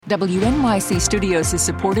WNYC Studios is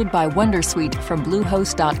supported by Wondersuite from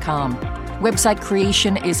Bluehost.com. Website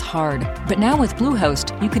creation is hard, but now with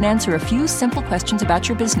Bluehost, you can answer a few simple questions about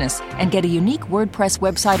your business and get a unique WordPress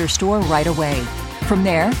website or store right away. From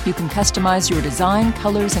there, you can customize your design,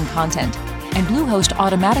 colors, and content. And Bluehost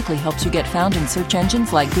automatically helps you get found in search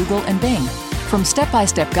engines like Google and Bing. From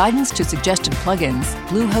step-by-step guidance to suggested plugins,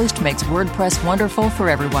 Bluehost makes WordPress wonderful for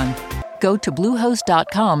everyone. Go to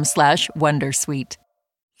bluehost.com/wondersuite.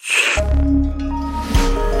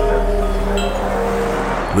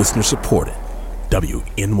 Listener supported.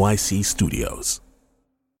 WNYC Studios.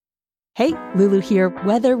 Hey, Lulu here.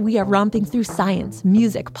 Whether we are romping through science,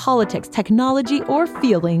 music, politics, technology, or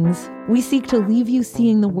feelings, we seek to leave you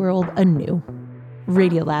seeing the world anew.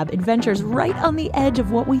 Radiolab adventures right on the edge of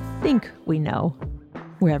what we think we know.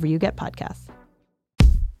 Wherever you get podcasts.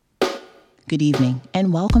 Good evening,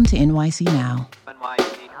 and welcome to NYC Now.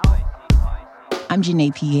 I'm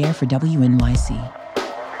Janae Pierre for WNYC.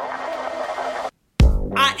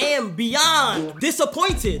 I am beyond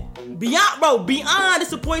disappointed. Beyond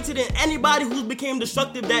disappointed in anybody who became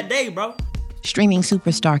destructive that day, bro. Streaming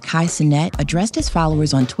superstar Kai Cenat addressed his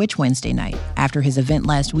followers on Twitch Wednesday night after his event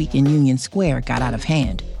last week in Union Square got out of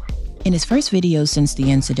hand. In his first video since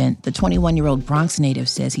the incident, the 21-year-old Bronx native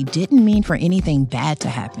says he didn't mean for anything bad to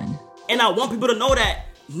happen. And I want people to know that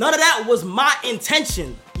none of that was my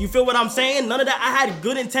intention. You feel what I'm saying? None of that. I had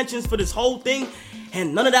good intentions for this whole thing,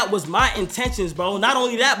 and none of that was my intentions, bro. Not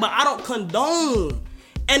only that, but I don't condone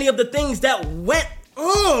any of the things that went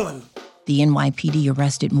on. The NYPD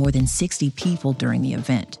arrested more than 60 people during the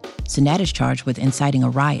event. Cenat is charged with inciting a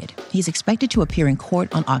riot. He's expected to appear in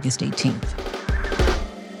court on August 18th.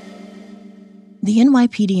 The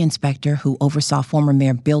NYPD inspector who oversaw former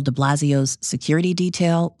Mayor Bill de Blasio's security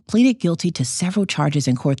detail pleaded guilty to several charges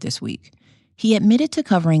in court this week. He admitted to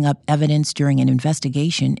covering up evidence during an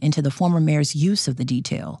investigation into the former mayor's use of the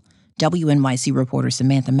detail. WNYC reporter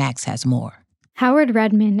Samantha Max has more. Howard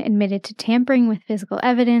Redmond admitted to tampering with physical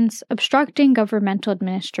evidence, obstructing governmental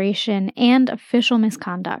administration, and official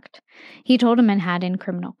misconduct. He told a Manhattan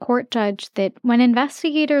criminal court judge that when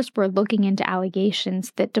investigators were looking into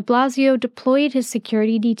allegations that de Blasio deployed his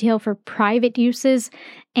security detail for private uses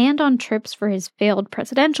and on trips for his failed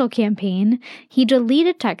presidential campaign, he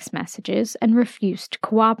deleted text messages and refused to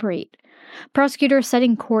cooperate. Prosecutors said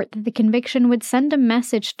in court that the conviction would send a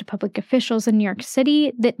message to public officials in New York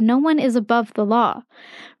City that no one is above the law.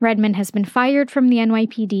 Redmond has been fired from the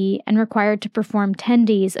NYPD and required to perform 10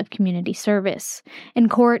 days of community service. In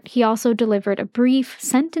court, he also delivered a brief,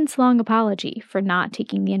 sentence-long apology for not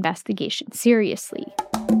taking the investigation seriously.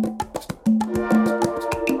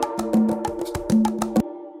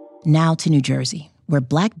 Now to New Jersey, where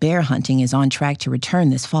black bear hunting is on track to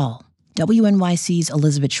return this fall. WNYC's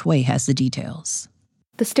Elizabeth Shui has the details.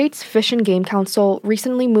 The state's Fish and Game Council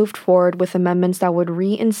recently moved forward with amendments that would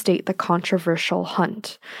reinstate the controversial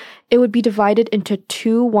hunt. It would be divided into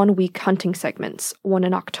two one-week hunting segments, one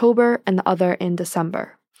in October and the other in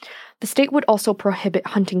December. The state would also prohibit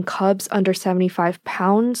hunting cubs under 75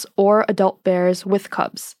 pounds or adult bears with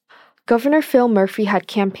cubs. Governor Phil Murphy had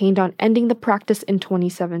campaigned on ending the practice in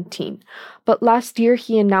 2017, but last year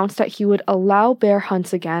he announced that he would allow bear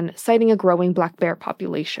hunts again, citing a growing black bear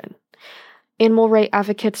population. Animal rights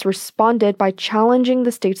advocates responded by challenging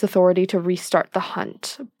the state's authority to restart the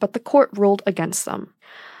hunt, but the court ruled against them.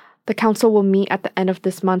 The council will meet at the end of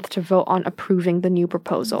this month to vote on approving the new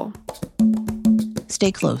proposal.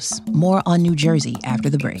 Stay close. More on New Jersey after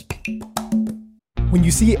the break. When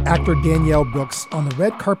you see actor Danielle Brooks on the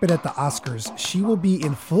red carpet at the Oscars, she will be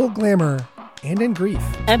in full glamour and in grief.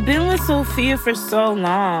 I've been with Sophia for so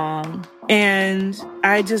long, and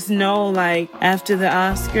I just know, after the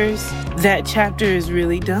Oscars, that chapter is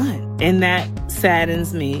really done, and that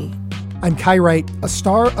saddens me. I'm Kai Wright. A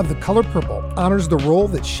star of The Color Purple honors the role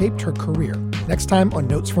that shaped her career. Next time on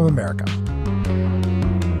Notes from America.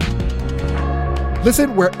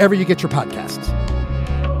 Listen wherever you get your podcasts.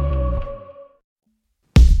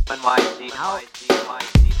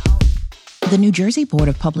 The New Jersey Board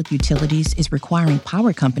of Public Utilities is requiring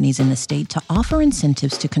power companies in the state to offer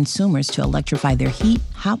incentives to consumers to electrify their heat,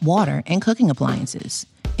 hot water, and cooking appliances.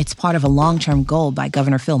 It's part of a long-term goal by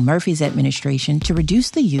Governor Phil Murphy's administration to reduce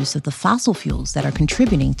the use of the fossil fuels that are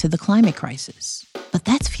contributing to the climate crisis. But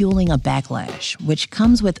that's fueling a backlash, which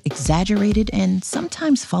comes with exaggerated and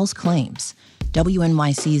sometimes false claims.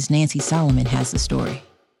 WNYC's Nancy Solomon has the story.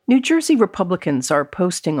 New Jersey Republicans are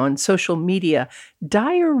posting on social media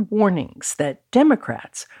dire warnings that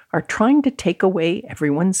Democrats are trying to take away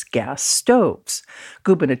everyone's gas stoves.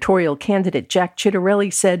 Gubernatorial candidate Jack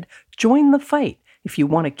Ciattarelli said, "Join the fight. If you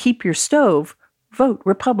want to keep your stove, vote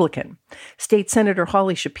Republican. State Senator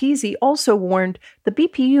Holly Schapese also warned the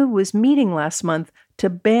BPU was meeting last month to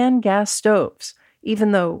ban gas stoves,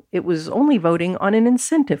 even though it was only voting on an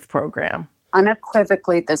incentive program.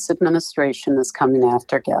 Unequivocally, this administration is coming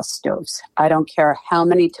after gas stoves. I don't care how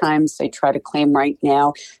many times they try to claim right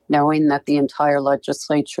now, knowing that the entire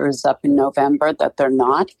legislature is up in November, that they're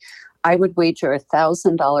not. I would wager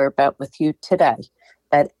 $1,000 bet with you today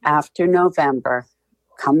that after November,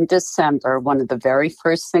 come December, one of the very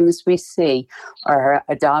first things we see are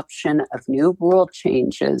adoption of new rule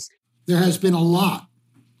changes. There has been a lot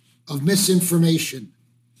of misinformation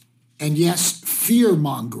and, yes,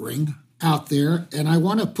 fear-mongering out there, and I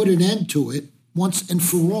want to put an end to it once and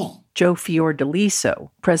for all. Joe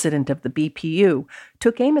Fiordaliso, president of the BPU,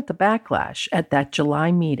 took aim at the backlash at that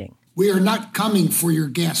July meeting. We are not coming for your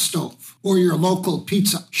gas stove or your local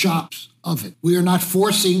pizza shop's oven. We are not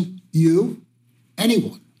forcing you,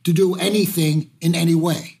 anyone, to do anything in any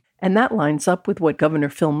way. And that lines up with what Governor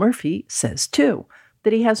Phil Murphy says, too,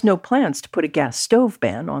 that he has no plans to put a gas stove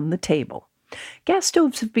ban on the table. Gas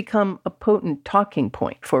stoves have become a potent talking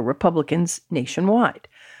point for Republicans nationwide.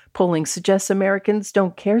 Polling suggests Americans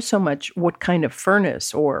don't care so much what kind of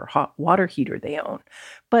furnace or hot water heater they own,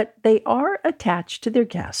 but they are attached to their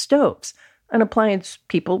gas stoves, an appliance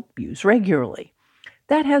people use regularly.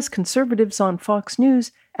 That has conservatives on Fox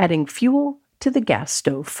News adding fuel to the gas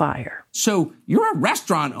stove fire. So you're a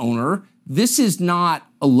restaurant owner. This is not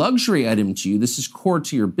a luxury item to you. This is core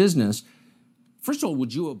to your business. First of all,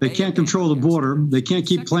 would you obey? They can't control the border. They can't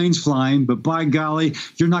keep planes flying, but by golly,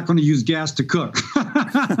 you're not going to use gas to cook.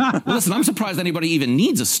 Well, listen, I'm surprised anybody even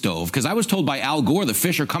needs a stove, because I was told by Al Gore the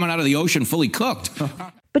fish are coming out of the ocean fully cooked.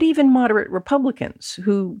 But even moderate Republicans,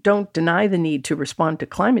 who don't deny the need to respond to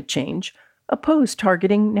climate change, oppose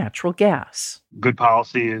targeting natural gas. Good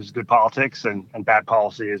policy is good politics, and bad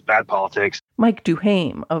policy is bad politics. Mike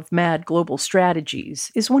Duhaime of MAD Global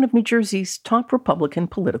Strategies is one of New Jersey's top Republican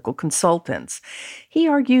political consultants. He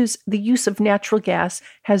argues the use of natural gas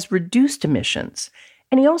has reduced emissions,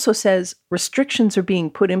 and he also says restrictions are being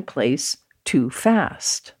put in place too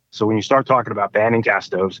fast. So when you start talking about banning gas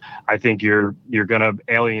stoves, I think you're going to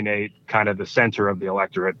alienate kind of the center of the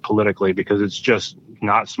electorate politically, because it's just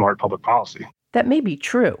not smart public policy. That may be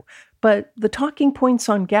true, but the talking points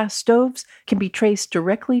on gas stoves can be traced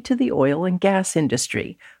directly to the oil and gas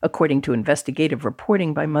industry, according to investigative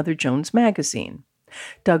reporting by Mother Jones magazine.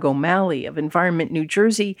 Doug O'Malley of Environment New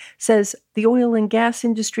Jersey says the oil and gas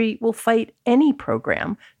industry will fight any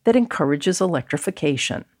program that encourages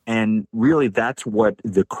electrification. And really, that's what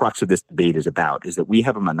the crux of this debate is about, is that we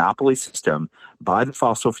have a monopoly system by the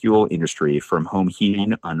fossil fuel industry from home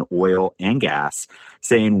heating on oil and gas,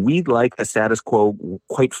 saying we'd like the status quo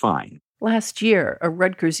quite fine. Last year, a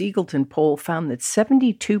Rutgers-Eagleton poll found that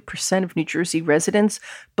 72% of New Jersey residents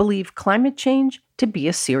believe climate change to be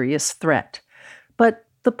a serious threat. But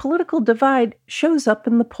the political divide shows up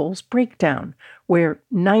in the poll's breakdown, where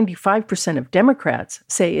 95% of Democrats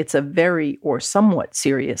say it's a very or somewhat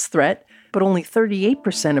serious threat, but only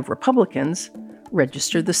 38% of Republicans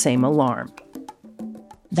register the same alarm.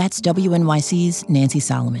 That's WNYC's Nancy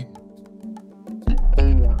Solomon.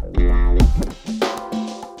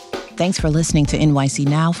 Thanks for listening to NYC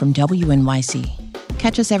Now from WNYC.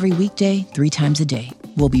 Catch us every weekday, 3 times a day.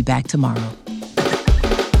 We'll be back tomorrow.